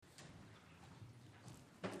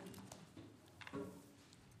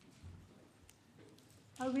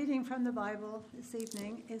Our reading from the Bible this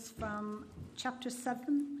evening is from chapter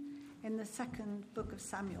 7 in the second book of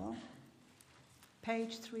Samuel,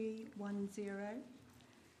 page 310,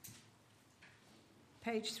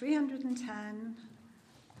 page 310,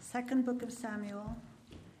 second book of Samuel,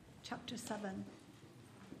 chapter 7.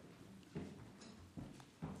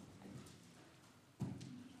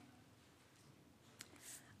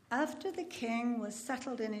 After the king was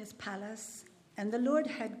settled in his palace, and the Lord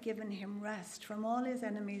had given him rest from all his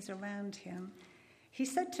enemies around him, he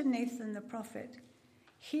said to Nathan the prophet,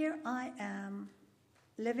 "Here I am,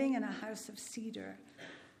 living in a house of cedar,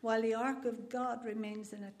 while the ark of God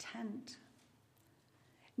remains in a tent."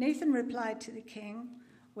 Nathan replied to the king,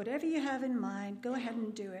 "Whatever you have in mind, go ahead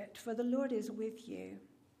and do it, for the Lord is with you."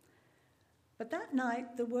 But that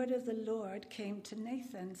night the word of the Lord came to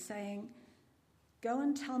Nathan, saying, "Go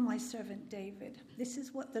and tell my servant David, this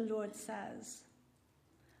is what the Lord says.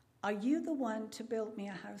 Are you the one to build me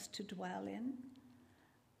a house to dwell in?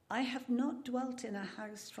 I have not dwelt in a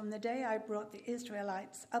house from the day I brought the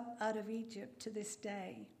Israelites up out of Egypt to this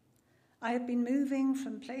day. I have been moving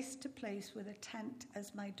from place to place with a tent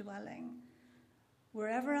as my dwelling.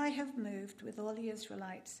 Wherever I have moved with all the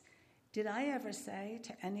Israelites, did I ever say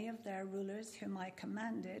to any of their rulers whom I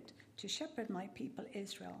commanded to shepherd my people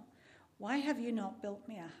Israel, 'Why have you not built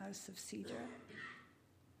me a house of cedar?'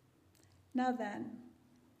 Now then,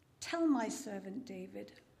 tell my servant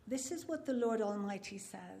David, this is what the Lord Almighty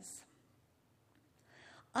says.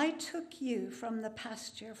 I took you from the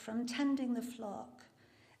pasture, from tending the flock,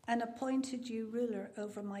 and appointed you ruler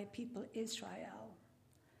over my people Israel.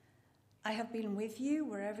 I have been with you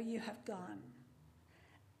wherever you have gone,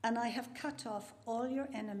 and I have cut off all your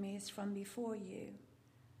enemies from before you.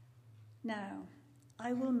 Now,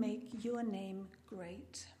 I will make your name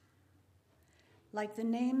great, like the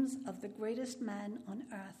names of the greatest men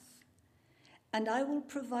on earth. And I will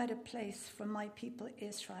provide a place for my people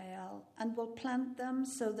Israel, and will plant them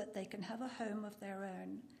so that they can have a home of their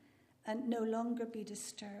own and no longer be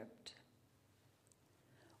disturbed.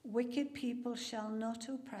 Wicked people shall not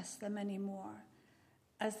oppress them anymore,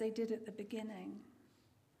 as they did at the beginning,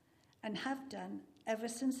 and have done ever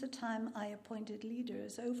since the time I appointed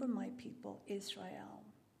leaders over my people Israel.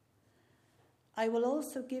 I will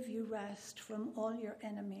also give you rest from all your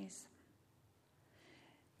enemies.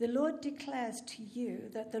 The Lord declares to you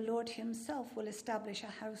that the Lord himself will establish a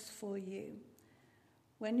house for you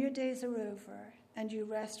when your days are over and you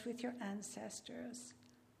rest with your ancestors.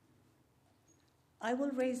 I will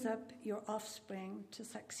raise up your offspring to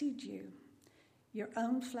succeed you, your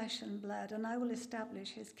own flesh and blood, and I will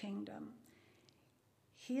establish his kingdom.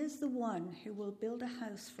 He is the one who will build a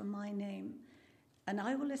house for my name, and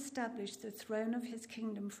I will establish the throne of his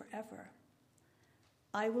kingdom forever.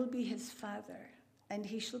 I will be his father, and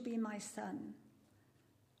he shall be my son.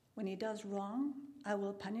 When he does wrong, I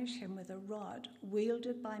will punish him with a rod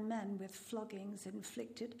wielded by men, with floggings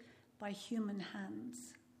inflicted by human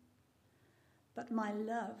hands. But my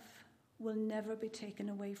love will never be taken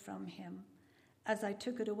away from him, as I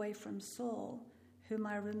took it away from Saul, whom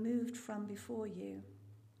I removed from before you.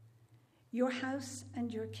 Your house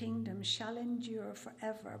and your kingdom shall endure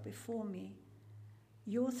forever before me.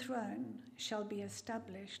 Your throne shall be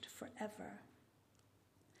established forever."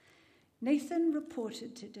 Nathan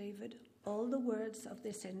reported to David all the words of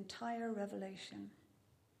this entire revelation.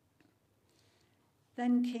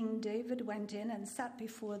 Then King David went in and sat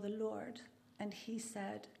before the Lord, and he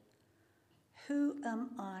said, "Who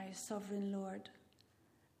am I, sovereign Lord?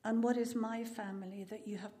 And what is my family that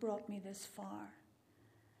you have brought me this far?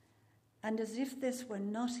 And as if this were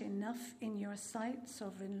not enough in your sight,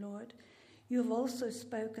 sovereign Lord, you have also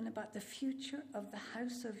spoken about the future of the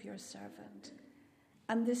house of your servant.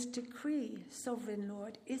 And this decree, sovereign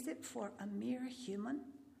Lord, is it for a mere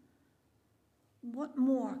human? What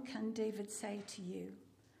more can David say to you?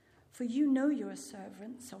 For you know your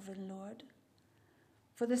servant, sovereign Lord.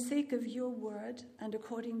 For the sake of your word and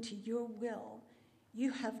according to your will,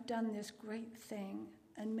 you have done this great thing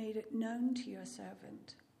and made it known to your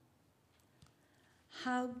servant.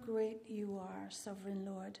 How great you are, sovereign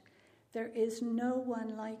Lord. There is no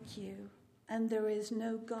one like you, and there is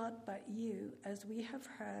no God but you, as we have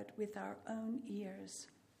heard with our own ears.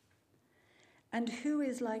 And who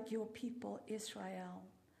is like your people, Israel,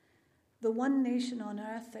 the one nation on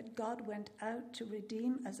earth that God went out to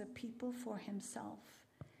redeem as a people for himself,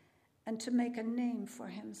 and to make a name for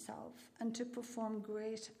himself, and to perform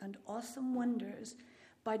great and awesome wonders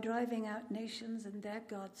by driving out nations and their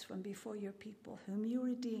gods from before your people, whom you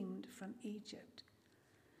redeemed from Egypt?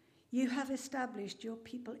 You have established your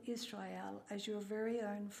people Israel as your very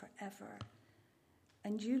own forever,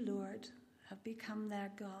 and you, Lord, have become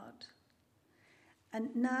their God.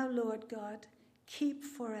 And now, Lord God, keep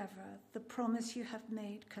forever the promise you have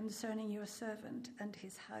made concerning your servant and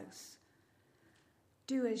his house.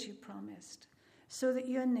 Do as you promised, so that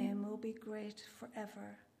your name will be great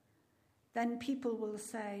forever. Then people will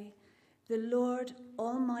say, the Lord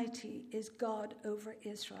Almighty is God over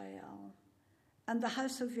Israel, and the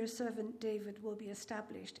house of your servant David will be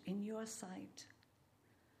established in your sight.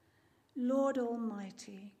 Lord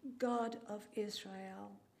Almighty, God of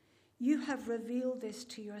Israel, you have revealed this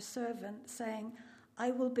to your servant, saying,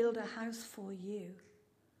 I will build a house for you.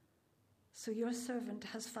 So your servant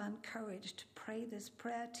has found courage to pray this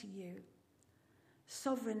prayer to you.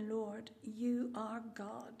 Sovereign Lord, you are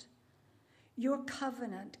God. Your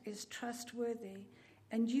covenant is trustworthy,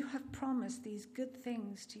 and you have promised these good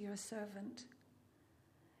things to your servant.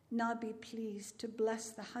 Now be pleased to bless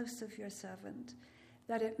the house of your servant,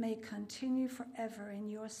 that it may continue forever in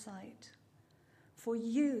your sight. For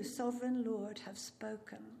you, sovereign Lord, have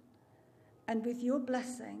spoken, and with your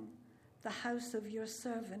blessing, the house of your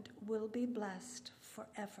servant will be blessed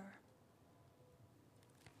forever.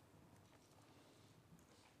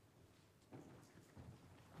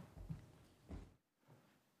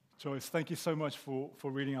 Joyce, thank you so much for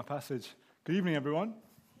reading our passage. Good evening, everyone.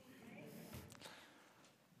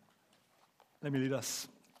 Let me lead us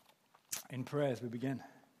in prayer as we begin.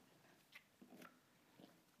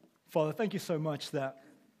 Father, thank you so much that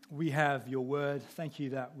we have your word. Thank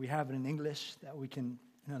you that we have it in English, that we can,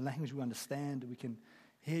 in a language we understand, we can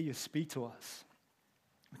hear you speak to us.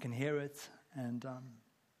 We can hear it and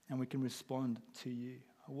we can respond to you.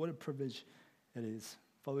 What a privilege it is.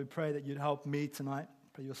 Father, we pray that you'd help me tonight.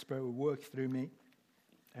 Pray your Spirit will work through me.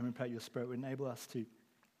 And we pray your Spirit will enable us to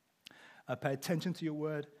pay attention to your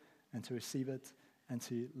word and to receive it and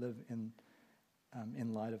to live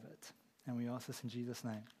in light of it. And we ask this in Jesus'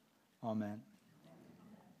 name. Amen.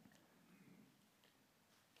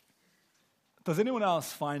 Does anyone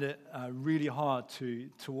else find it really hard to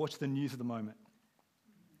watch the news at the moment?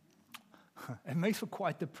 It makes for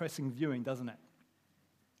quite depressing viewing, doesn't it?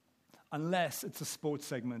 Unless it's a sports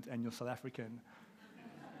segment and you're South African.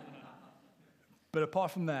 But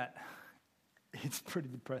apart from that, it's pretty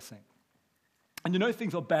depressing. And you know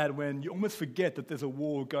things are bad when you almost forget that there's a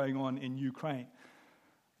war going on in Ukraine.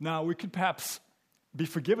 Now, we could perhaps be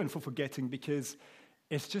forgiven for forgetting because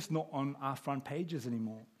it's just not on our front pages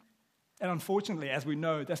anymore. And unfortunately, as we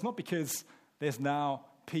know, that's not because there's now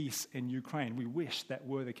peace in Ukraine. We wish that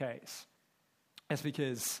were the case. It's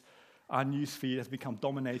because our newsfeed has become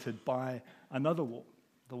dominated by another war,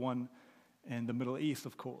 the one in the Middle East,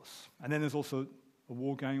 of course. And then there's also a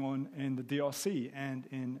war going on in the DRC and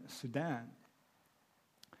in Sudan.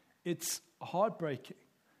 It's heartbreaking.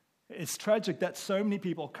 It's tragic that so many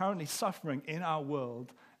people are currently suffering in our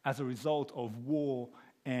world as a result of war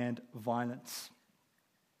and violence.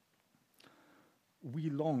 We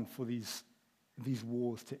long for these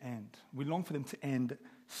wars to end. We long for them to end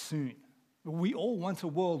soon. We all want a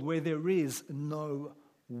world where there is no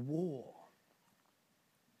war.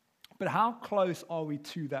 But how close are we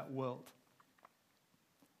to that world?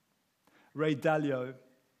 Ray Dalio,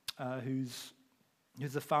 who's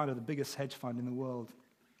the founder of the biggest hedge fund in the world,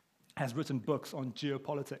 has written books on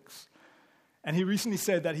geopolitics. And he recently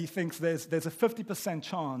said that he thinks there's a 50%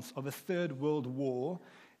 chance of a third world war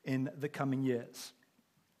in the coming years.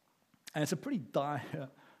 And it's a pretty dire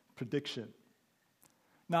prediction.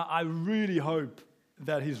 Now, I really hope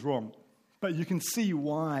that he's wrong, but you can see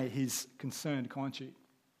why he's concerned, can't you?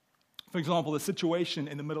 For example, the situation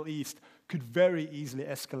in the Middle East could very easily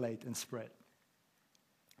escalate and spread.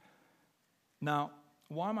 Now,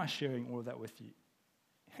 why am I sharing all of that with you?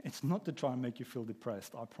 It's not to try and make you feel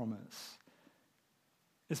depressed, I promise.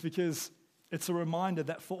 It's because it's a reminder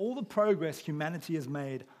that for all the progress humanity has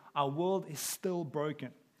made, our world is still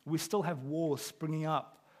broken. We still have wars springing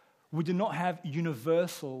up. We do not have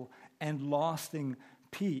universal and lasting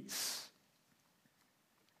peace.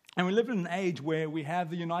 And we live in an age where we have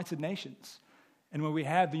the United Nations and where we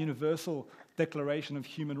have the Universal Declaration of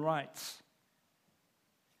Human Rights.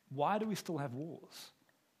 Why do we still have wars?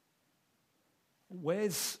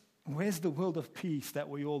 Where's the world of peace that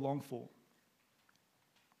we all long for?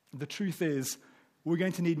 The truth is, we're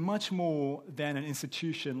going to need much more than an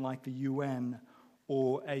institution like the UN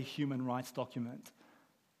or a human rights document.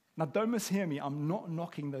 Now, don't mishear me. I'm not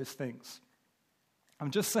knocking those things.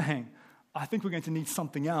 I'm just saying, I think we're going to need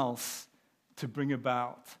something else to bring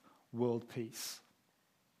about world peace.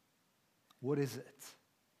 What is it?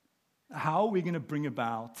 How are we going to bring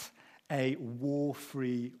about a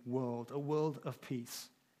war-free world, a world of peace?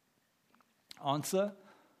 Answer,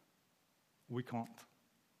 we can't.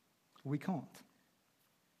 We can't.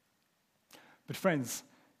 But friends,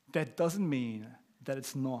 that doesn't mean that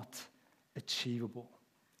it's not achievable.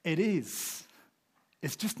 It is.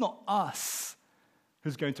 It's just not us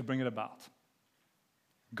who's going to bring it about.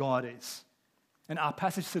 God is. And our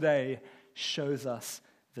passage today shows us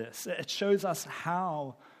this. It shows us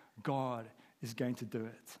how God is going to do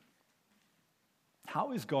it.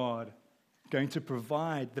 How is God going to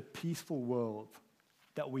provide the peaceful world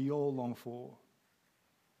that we all long for?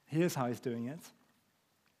 Here's how he's doing it.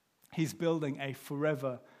 He's building a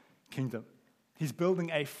forever kingdom. He's building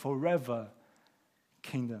a forever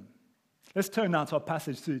kingdom. Let's turn now to our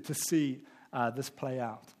passage to see this play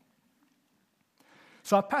out.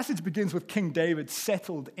 So our passage begins with King David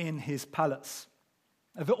settled in his palace.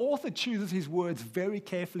 The author chooses his words very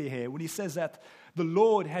carefully here when he says that the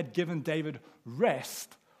Lord had given David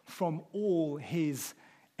rest from all his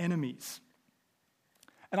enemies.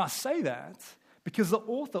 And I say that because the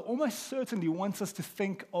author almost certainly wants us to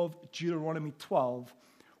think of Deuteronomy 12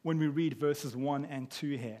 when we read verses 1 and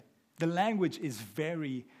 2 here. The language is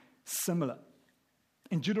very similar.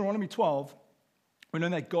 In Deuteronomy 12, we know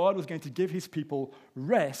that God was going to give his people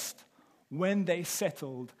rest when they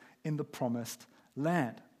settled in the promised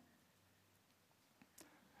land.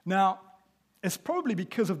 Now, it's probably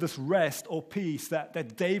because of this rest or peace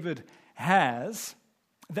that David has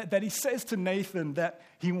that he says to Nathan that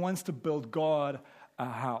he wants to build God a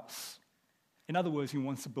house. In other words, he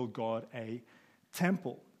wants to build God a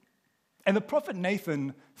temple. And the prophet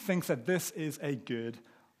Nathan thinks that this is a good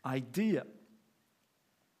idea.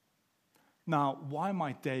 Now, why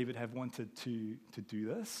might David have wanted to do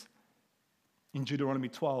this? In Deuteronomy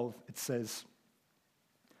 12, it says,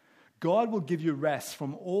 God will give you rest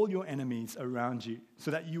from all your enemies around you, so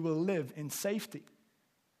that you will live in safety.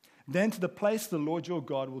 Then to the place the Lord your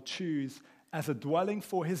God will choose as a dwelling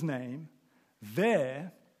for his name,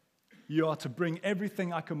 there you are to bring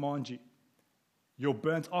everything I command you, your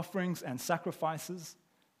burnt offerings and sacrifices,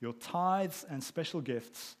 your tithes and special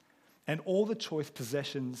gifts, and all the choice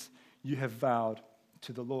possessions you have vowed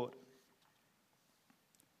to the Lord.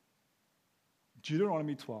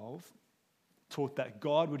 Deuteronomy 12 taught that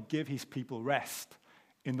God would give his people rest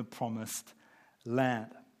in the promised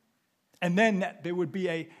land. And then that there would be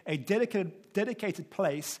a dedicated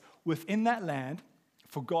place within that land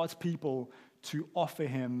for God's people to offer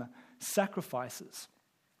him sacrifices.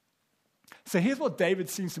 So here's what David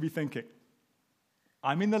seems to be thinking.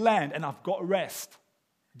 I'm in the land and I've got rest.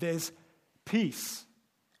 There's peace.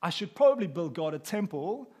 I should probably build God a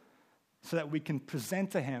temple so that we can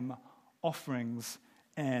present to him offerings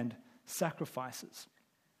and sacrifices.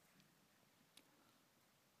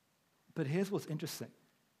 But here's what's interesting.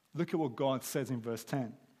 Look at what God says in verse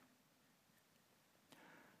 10.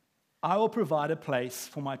 I will provide a place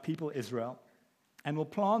for my people Israel and will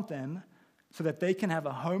plant them so that they can have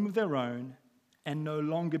a home of their own and no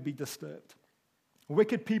longer be disturbed.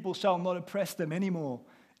 Wicked people shall not oppress them anymore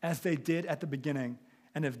as they did at the beginning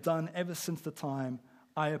and have done ever since the time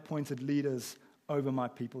I appointed leaders over my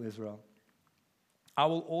people Israel. I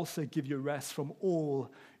will also give you rest from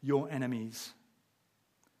all your enemies.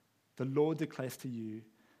 The Lord declares to you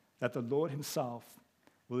that the Lord himself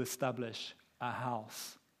will establish a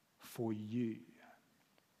house for you.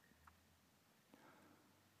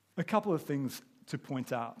 A couple of things to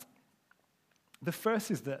point out. The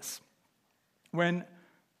first is this. When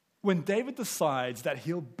David decides that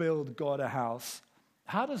he'll build God a house,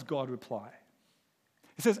 how does God reply?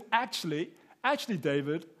 He says, actually,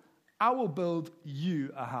 David, I will build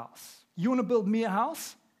you a house. You want to build me a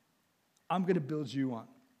house? I'm going to build you one.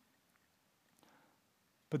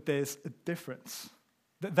 But there's a difference.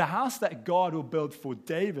 The house that God will build for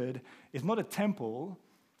David is not a temple,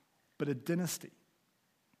 but a dynasty.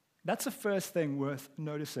 That's the first thing worth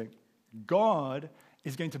noticing. God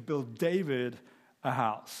is going to build David a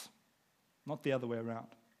house, not the other way around.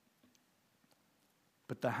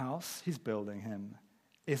 But the house he's building him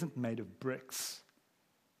isn't made of bricks,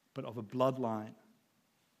 but of a bloodline.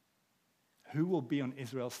 Who will be on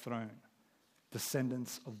Israel's throne?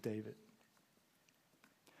 Descendants of David.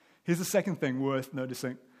 Here's the second thing worth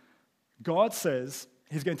noticing. God says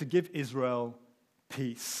he's going to give Israel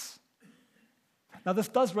peace. Now this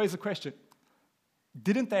does raise a question.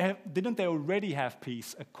 Didn't they already have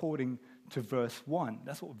peace according to verse 1?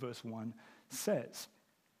 That's what verse 1 says.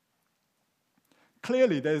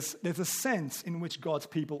 Clearly, there's a sense in which God's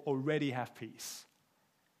people already have peace.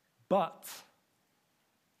 But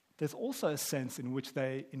there's also a sense in which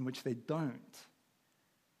they don't.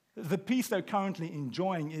 The peace they're currently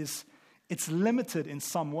enjoying it's limited in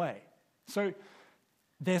some way. So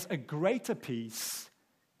there's a greater peace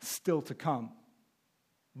still to come.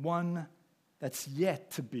 one that's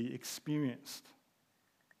yet to be experienced.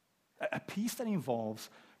 A peace that involves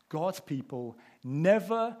God's people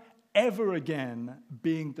never, ever again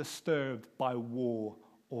being disturbed by war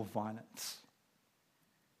or violence.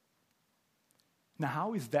 Now,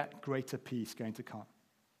 how is that greater peace going to come?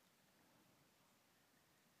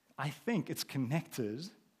 I think it's connected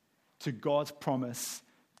to God's promise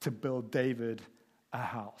to build David a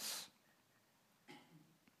house.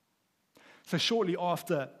 So shortly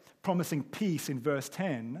after promising peace in verse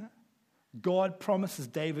 10, God promises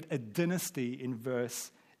David a dynasty in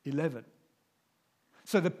verse 11.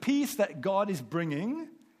 So the peace that God is bringing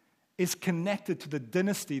is connected to the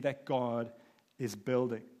dynasty that God is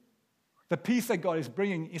building. The peace that God is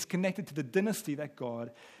bringing is connected to the dynasty that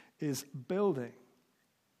God is building.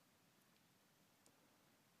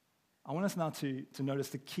 I want us now to notice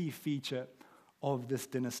the key feature of this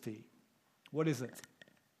dynasty. What is it?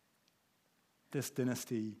 This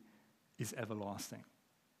dynasty is everlasting.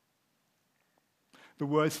 The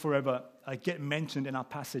words forever get mentioned in our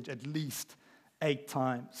passage at least 8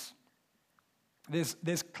 times.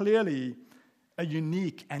 There's clearly a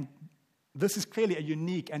unique and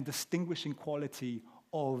distinguishing quality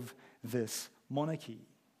of this monarchy.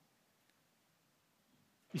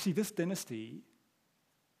 You see, this dynasty,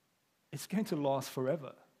 it's going to last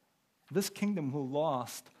forever. This kingdom will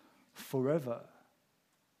last forever.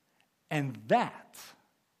 And that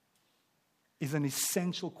is an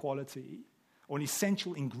essential quality or an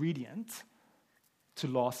essential ingredient to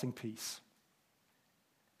lasting peace.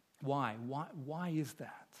 Why? Why is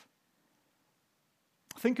that?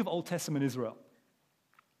 Think of Old Testament Israel.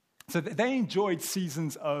 So they enjoyed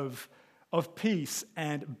seasons of peace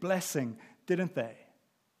and blessing, didn't they?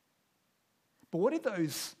 But what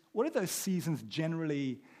did those seasons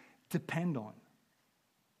generally depend on?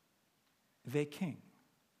 Their king.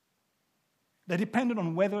 They depended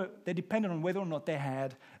on whether or not they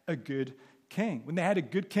had a good king. When they had a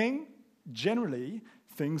good king, generally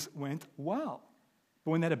things went well.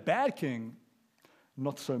 But when they had a bad king,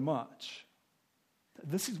 not so much.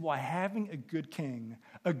 This is why having a good king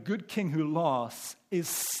who lasts, is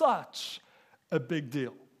such a big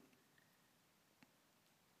deal.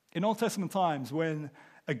 In Old Testament times, when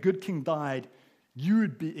a good king died, you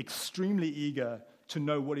would be extremely eager to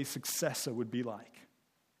know what his successor would be like.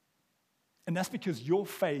 And that's because your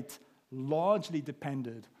fate largely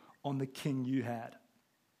depended on the king you had.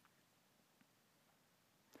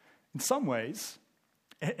 In some ways,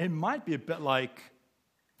 it might be a bit like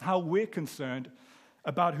how we're concerned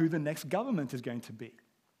about who the next government is going to be.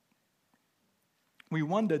 We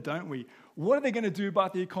wonder, don't we, what are they going to do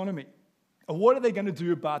about the economy? Or what are they going to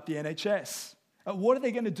do about the NHS? What are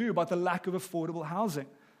they going to do about the lack of affordable housing?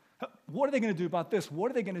 What are they going to do about this? What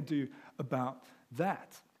are they going to do about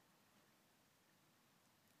that?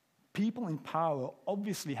 People in power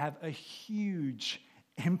obviously have a huge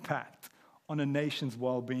impact on a nation's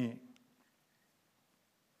well-being.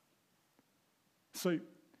 So,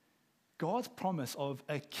 God's promise of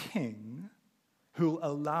a king who will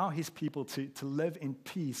allow his people to live in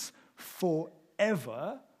peace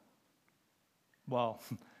forever, well,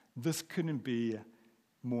 this couldn't be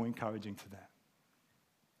more encouraging to them.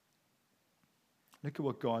 Look at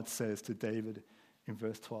what God says to David in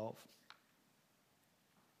verse 12.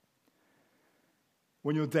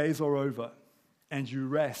 When your days are over and you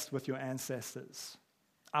rest with your ancestors,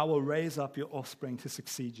 I will raise up your offspring to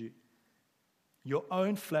succeed you, your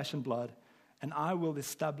own flesh and blood, and I will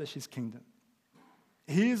establish his kingdom.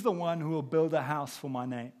 He is the one who will build a house for my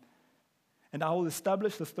name, and I will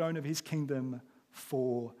establish the throne of his kingdom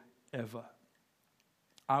forever.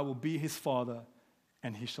 I will be his father,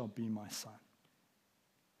 and he shall be my son.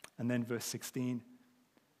 And then verse 16,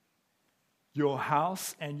 your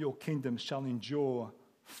house and your kingdom shall endure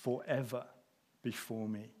forever before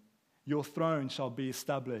me. Your throne shall be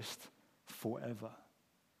established forever.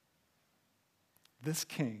 This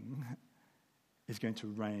king is going to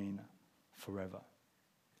reign forever.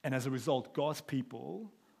 And as a result, God's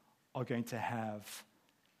people are going to have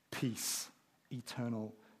peace,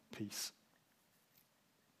 eternal peace.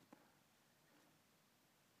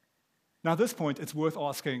 Now, at this point, it's worth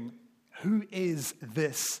asking, who is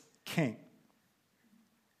this king?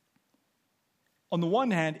 On the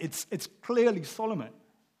one hand, it's clearly Solomon.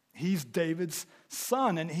 He's David's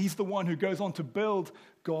son, and he's the one who goes on to build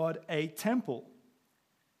God a temple.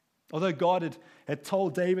 Although God had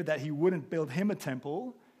told David that he wouldn't build him a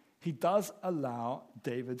temple, he does allow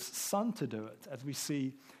David's son to do it, as we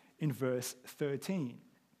see in verse 13.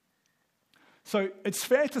 So it's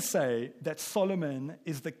fair to say that Solomon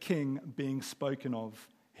is the king being spoken of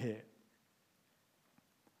here.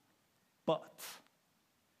 But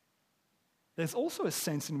there's also a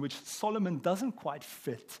sense in which Solomon doesn't quite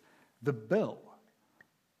fit the bill.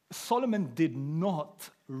 Solomon did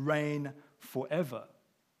not reign forever.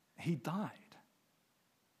 He died.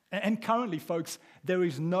 And currently, folks, there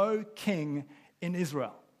is no king in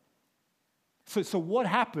Israel. So what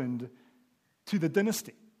happened to the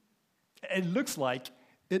dynasty? It looks like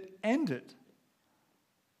it ended.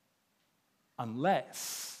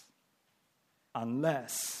 Unless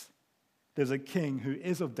there's a king who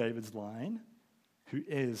is of David's line, who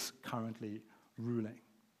is currently ruling.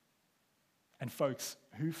 And folks,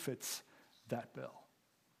 who fits that bill?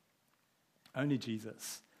 Only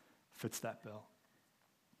Jesus fits that bill.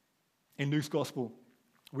 In Luke's gospel,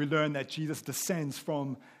 we learn that Jesus descends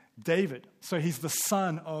from David. So he's the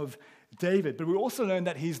son of David. But we also learn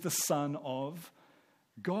that he's the son of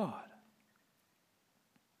God.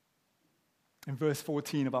 In verse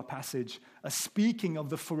 14 of our passage, speaking of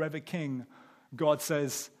the forever king, God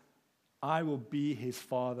says, I will be his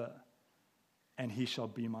father, and he shall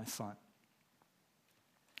be my son.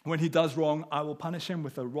 When he does wrong, I will punish him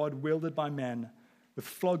with a rod wielded by men, with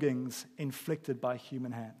floggings inflicted by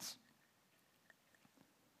human hands.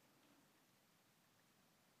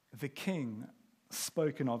 The king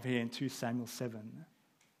spoken of here in 2 Samuel 7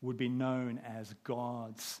 would be known as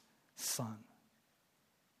God's son.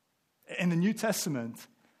 In the New Testament,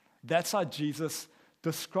 that's how Jesus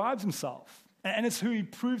describes himself, and it's who he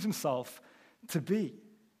proves himself to be.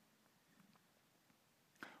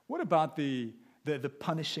 What about the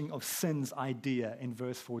punishing of sins idea in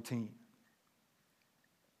verse 14?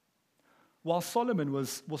 While Solomon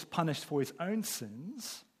was punished for his own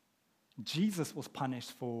sins, Jesus was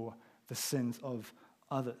punished for the sins of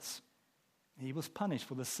others. He was punished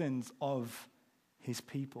for the sins of his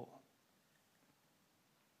people.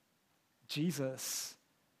 Jesus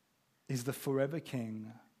is the forever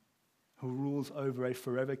king who rules over a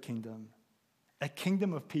forever kingdom, a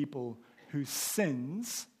kingdom of people whose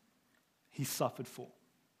sins he suffered for.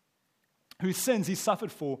 Whose sins he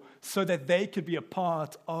suffered for so that they could be a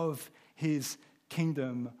part of his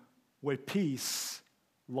kingdom where peace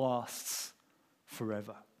lasts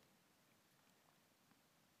forever.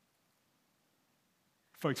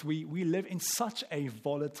 Folks, we live in such a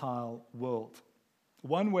volatile world,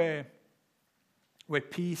 one where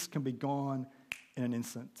peace can be gone in an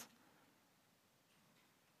instant.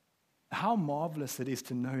 How marvelous it is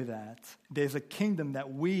to know that there's a kingdom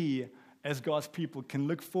that we, as God's people, can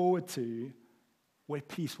look forward to where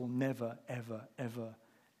peace will never, ever, ever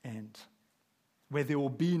end. Where there will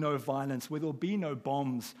be no violence, where there will be no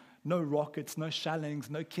bombs, no rockets, no shellings,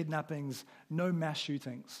 no kidnappings, no mass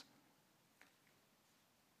shootings.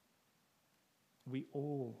 We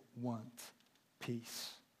all want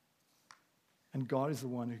peace. And God is the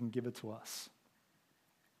one who can give it to us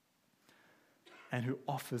and who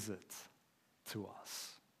offers it to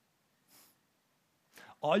us.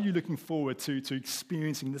 Are you looking forward to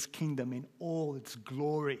experiencing this kingdom in all its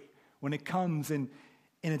glory when it comes in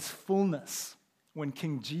its fullness, when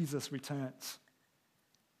King Jesus returns?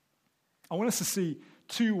 I want us to see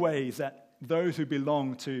two ways that those who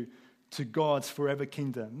belong to God's forever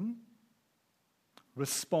kingdom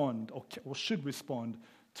respond or should respond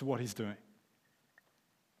to what he's doing.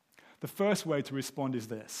 The first way to respond is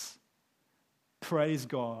this: praise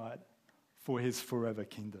God for his forever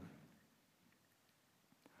kingdom.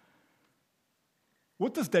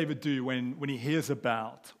 What does David do when he hears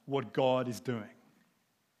about what God is doing?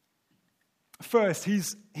 First,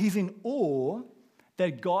 he's in awe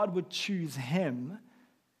that God would choose him,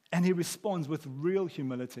 and he responds with real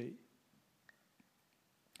humility.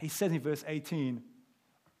 He says in verse 18,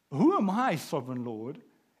 "Who am I, sovereign Lord,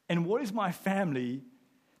 and what is my family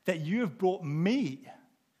that you have brought me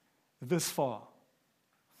this far?"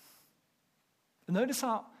 Notice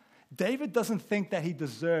how David doesn't think that he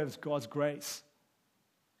deserves God's grace.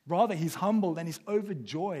 Rather, he's humbled and he's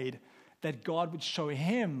overjoyed that God would show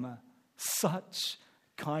him such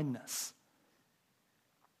kindness.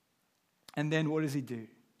 And then what does he do?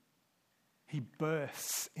 He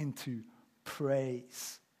bursts into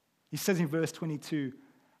praise. He says in verse 22,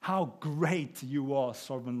 "How great you are,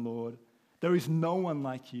 sovereign Lord. There is no one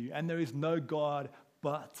like you, and there is no God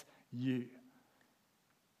but you."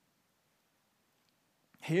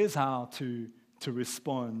 Here's how to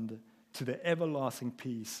respond to the everlasting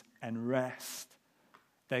peace and rest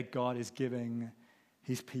that God is giving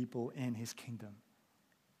his people in his kingdom.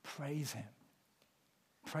 Praise him.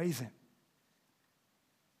 Praise him.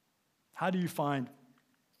 How do you find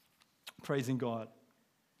praising God?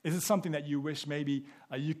 Is it something that you wish maybe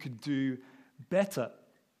you could do better?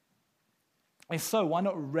 If so, why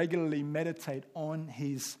not regularly meditate on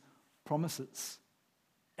his promises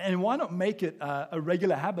And why not make it a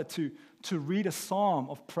regular habit to read a psalm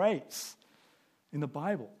of praise in the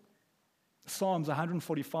Bible? Psalms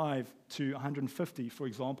 145 to 150, for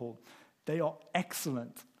example, they are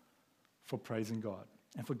excellent for praising God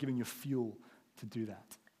and for giving you fuel to do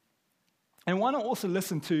that. And why not also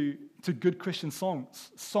listen to good Christian songs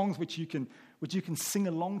which you can sing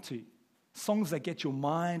along to, songs that get your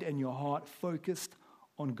mind and your heart focused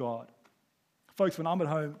on God. Folks, when I'm at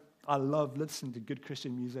home, I love listening to good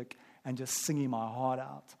Christian music and just singing my heart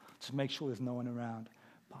out to make sure there's no one around.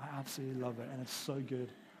 But I absolutely love it, and it's so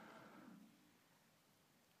good.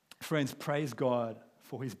 Friends, praise God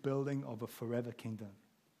for his building of a forever kingdom.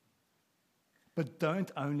 But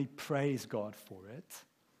don't only praise God for it,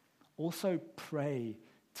 also pray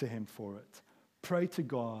to him for it. Pray to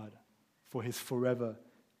God for his forever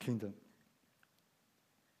kingdom.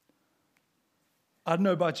 I don't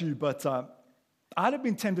know about you, but I'd have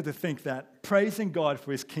been tempted to think that praising God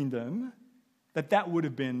for his kingdom, that would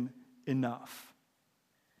have been enough.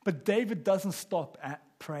 But David doesn't stop at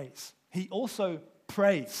praise. He also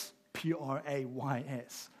prays,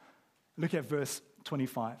 Prays. Look at verse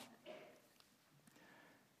 25.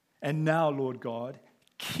 And now, Lord God,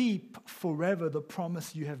 keep forever the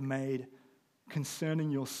promise you have made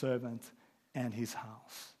concerning your servant and his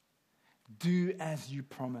house. Do as you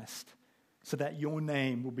promised, so that your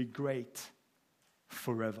name will be great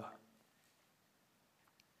forever.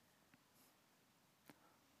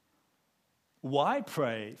 Why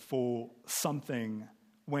pray for something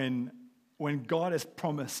when God has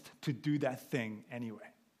promised to do that thing anyway?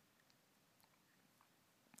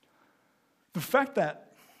 The fact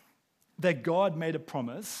that God made a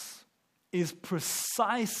promise is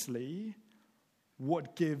precisely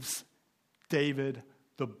what gives David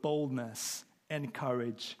the boldness and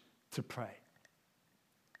courage to pray.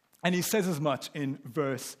 And he says as much in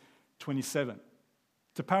verse 27.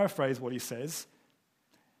 To paraphrase what he says,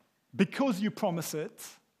 because you promise it,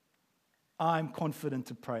 I'm confident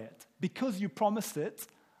to pray it. Because you promised it,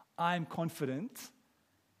 I'm confident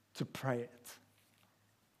to pray it.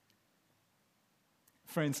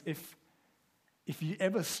 Friends, if you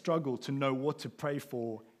ever struggle to know what to pray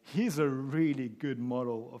for, here's a really good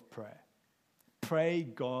model of prayer. Pray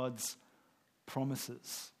God's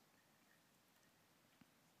promises.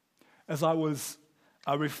 As I was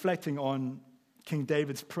reflecting on King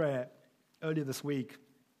David's prayer earlier this week,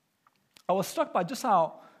 I was struck by just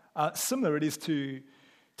how similar it is to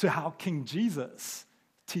how King Jesus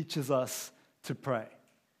teaches us to pray.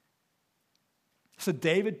 So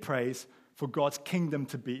David prays for God's kingdom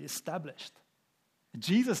to be established.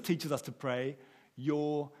 Jesus teaches us to pray,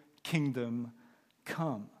 your kingdom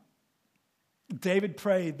come. David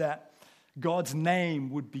prayed that God's name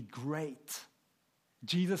would be great.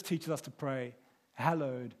 Jesus teaches us to pray,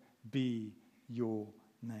 hallowed be your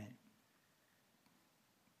name.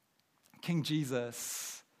 King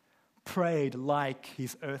Jesus prayed like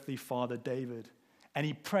his earthly father David, and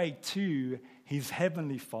he prayed to his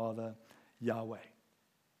heavenly Father Yahweh.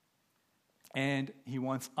 And he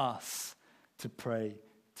wants us to pray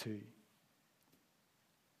too.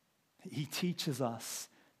 He teaches us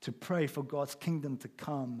to pray for God's kingdom to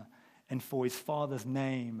come and for his Father's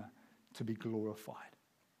name to be glorified.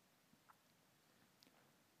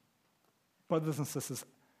 Brothers and sisters,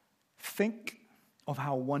 think of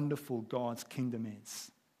how wonderful God's kingdom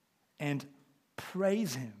is and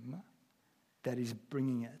praise him that he's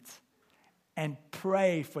bringing it, and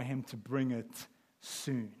pray for him to bring it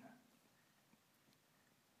soon.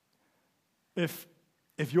 If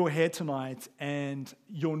you're here tonight and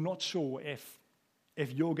you're not sure if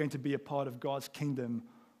you're going to be a part of God's kingdom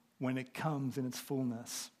when it comes in its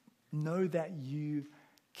fullness, know that you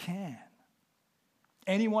can.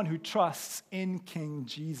 Anyone who trusts in King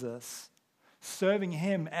Jesus, serving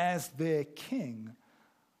him as their king,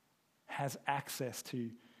 has access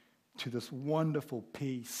to this wonderful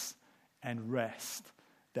peace and rest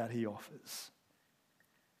that he offers.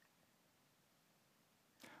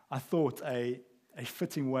 I thought a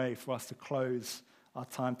fitting way for us to close our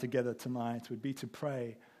time together tonight would be to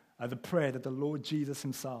pray the prayer that the Lord Jesus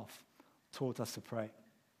himself taught us to pray.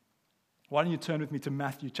 Why don't you turn with me to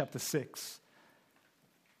Matthew chapter 6.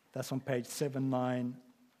 That's on page 790,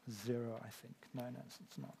 I think. No,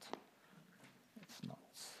 it's not. It's not.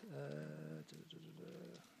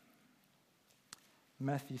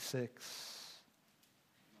 Matthew 6.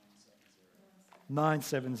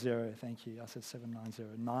 970, thank you. I said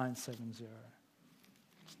 790. 970.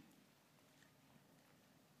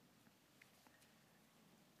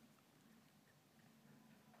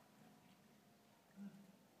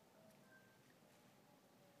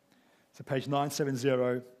 So page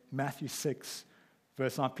 970, Matthew 6,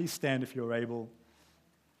 verse 9. Please stand if you're able.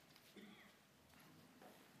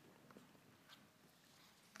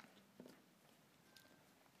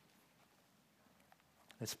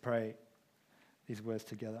 Let's pray these words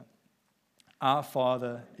together. Our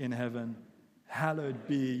Father in heaven, hallowed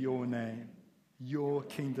be your name. Your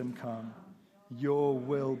kingdom come. Your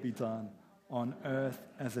will be done on earth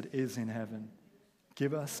as it is in heaven.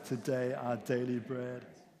 Give us today our daily bread,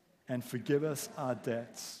 and forgive us our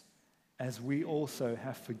debts, as we also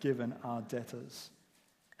have forgiven our debtors.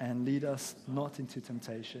 And lead us not into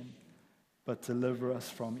temptation, but deliver us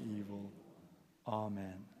from evil.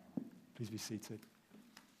 Amen. Please be seated.